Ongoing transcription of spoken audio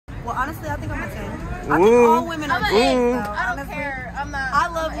Well, honestly, I think I'm a 10. I think all women are 10. So, I don't care. I'm not. I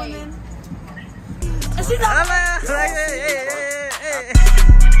love women.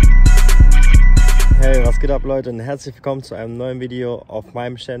 Hey, was geht ab, Leute, und herzlich willkommen zu einem neuen Video auf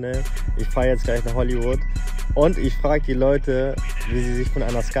meinem Channel. Ich fahre jetzt gleich nach Hollywood und ich frage die Leute, wie sie sich von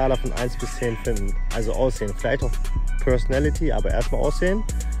einer Skala von 1 bis 10 finden. Also Aussehen, vielleicht auch Personality, aber erstmal Aussehen.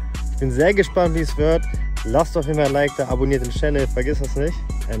 Ich bin sehr gespannt, wie es wird. Lasst auf jeden Fall ein Like da, abonniert den Channel, vergiss das nicht.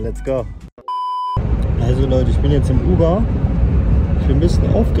 And let's go. Also Leute, ich bin jetzt im Uber. Ich bin ein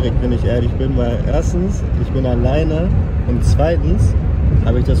bisschen aufgeregt, wenn ich ehrlich bin, weil erstens, ich bin alleine und zweitens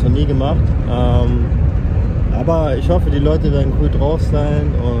habe ich das noch nie gemacht. Aber ich hoffe, die Leute werden cool drauf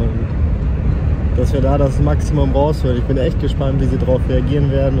sein und dass wir da das Maximum rausholen. Ich bin echt gespannt, wie sie darauf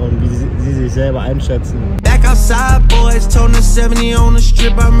reagieren werden und wie sie sich selber einschätzen.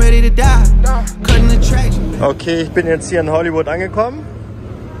 Okay, ich bin jetzt hier in Hollywood angekommen.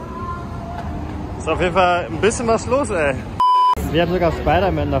 Ist auf jeden Fall ein bisschen was los, ey. Wir haben sogar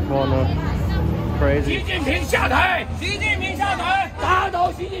Spider-Man da vorne. Crazy.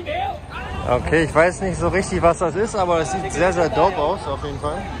 Okay, ich weiß nicht so richtig, was das ist, aber es sieht sehr, sehr dope aus, auf jeden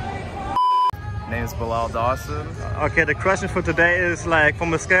Fall. Name is Bilal Dawson. Okay, the question for today is like,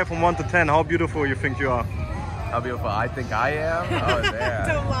 from a scale from 1 to 10, how beautiful you think you are? How beautiful I think I am? Oh, damn.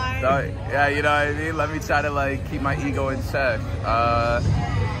 Don't lie. So, yeah, you know what I mean? Let me try to like keep my ego in check.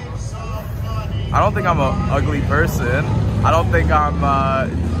 I don't think I'm an ugly person. I don't think I'm,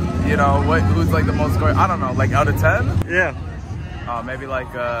 you know, who's like the most gorgeous? I don't know, like out of 10? Yeah. Maybe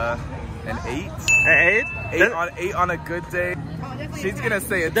like an 8. An 8? 8 on a good day. She's gonna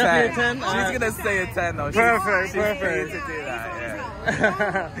say a 10. Definitely a 10? She's gonna say a 10 though. Perfect, she's perfect. To do that,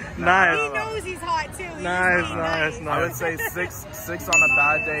 yeah. Nice. He knows he's hot too. Nice. I would say 6 on a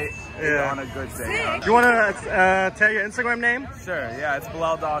bad day, 8 on a good day. You wanna tell your Instagram name? Sure, yeah, it's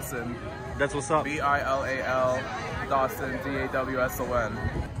Bilal Dawson. That's what's up. B-I-L-A-L Dawson, D-A-W-S-O-N.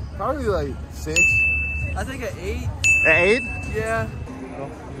 Probably like 6. I think an 8. An 8? Yeah.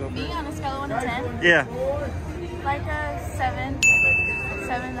 Me on a scale of 1 to 10? Yeah. Like a 7,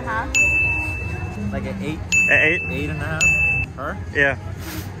 7.5. Like an 8. An 8? 8.5. Her? Yeah.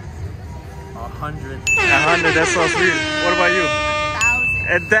 100. 100, that's so sweet. What about you?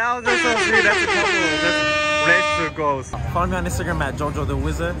 1,000. 1,000, that's so sweet. That's a couple. That's relationship goals. Follow me on Instagram at Jojo the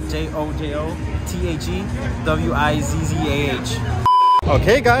Wizard, JojoTheWizard.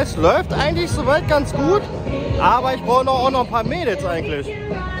 Okay, Guys, läuft eigentlich soweit ganz gut, aber ich brauche auch noch ein paar Mädels eigentlich.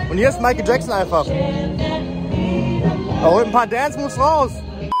 Und hier ist Michael Jackson einfach. Er holt ein paar Dance Moves raus.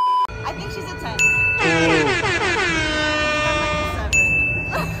 I think she's a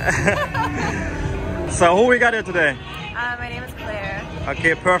 10. So who we got here today? My name is Claire.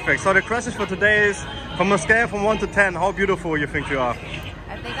 Okay, perfect. So the question for today is, from a scale from 1 to 10, how beautiful you think you are?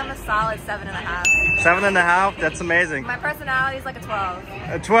 I think I'm a solid 7.5. 7.5? That's amazing. My personality is like a 12.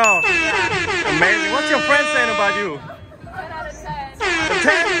 A 12? Yeah. Amazing. What's your friend saying about you? 10 out of 10. A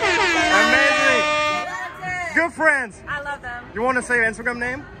 10? Amazing. Good friends. I love them. You want to say your Instagram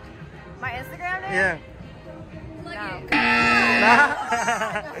name? My Instagram name? Yeah. No.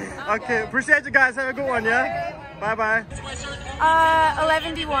 Okay, appreciate you guys. Have a good one, yeah? Bye bye.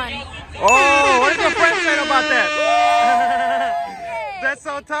 11D1. Oh, what did your friend say about that? That's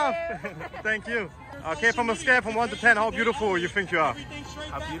so tough. Thank you. Okay, from a scale from 1 to 10, how beautiful you think you are?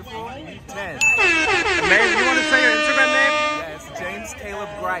 How beautiful? 10. Amazing. You want to say your Instagram name? Yeah, it's James Caleb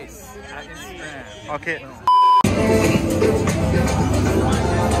Grice at Instagram. Okay.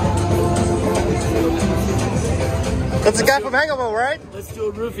 That's the guy from Hangover, right? Let's do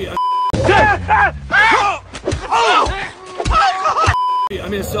a roofie. I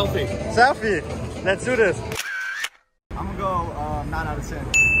mean a selfie. Selfie. Let's do this. I'm gonna go 9 out of 10.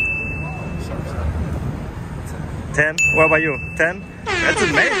 10? What about you? 10? That's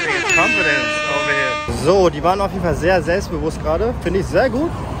amazing. It's confidence over here. So, die waren auf jeden Fall sehr selbstbewusst gerade. Finde ich sehr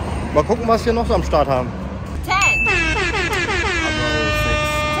gut. Mal gucken, was wir noch so am Start haben. 10. I'll go 6,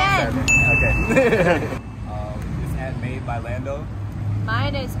 7. Okay. Is ad made by Lando?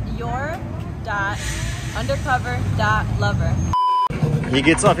 Mine is your.undercover.lover. Hier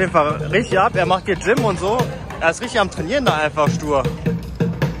geht's auf jeden Fall richtig ab. Er macht hier Gym und so. Er ist richtig am Trainieren da einfach stur.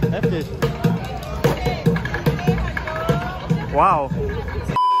 Heftig. Wow.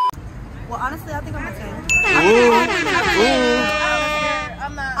 Well, honestly, I think I'm a 10.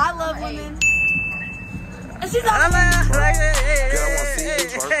 I love women. And she's a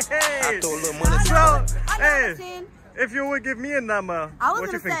Hey, if you would give me a number, I was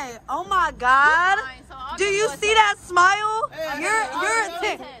what you gonna think? say, oh my God. Do you see that smile? You're a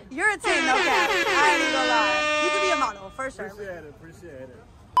 10. You're a 10, no cap. I ain't even gonna lie. You could be a model, for sure. Appreciate it.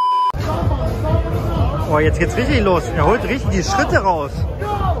 Oh, jetzt geht's richtig los. Er holt richtig die Schritte raus.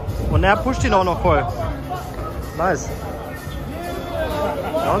 Und er pusht ihn auch noch voll. Nice.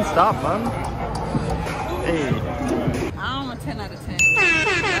 Don't stop, man. Hey. I'm a 10 out of 10.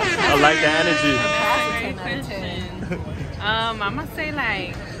 I like the energy. That's a 10 out of 10. I'm gonna say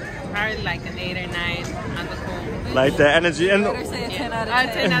like probably like an 8 or 9 on the cool. Like the energy. And Better say a 10 out of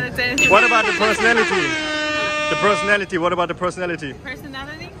 10. 10 out of 10. what about the personality? The personality. What about the personality?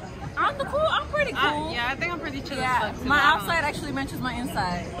 Personality? I'm the cool. I'm pretty cool. Yeah, I think I'm pretty chill. Yeah, as fuck, too. my I don't outside actually matches my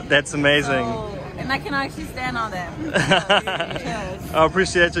inside. That's amazing. So, and I can actually stand on that. Yes. I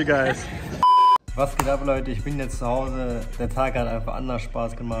appreciate you guys. Was geht ab, Leute? Ich bin jetzt zu Hause. Der Tag hat einfach anders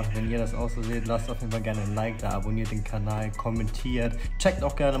Spaß gemacht. Wenn ihr das auch so seht, lasst auf jeden Fall gerne ein Like da, abonniert den Kanal, kommentiert. Checkt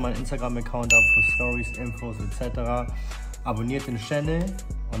auch gerne meinen Instagram-Account ab für Stories, Infos etc. Abonniert den Channel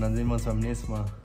und dann sehen wir uns beim nächsten Mal.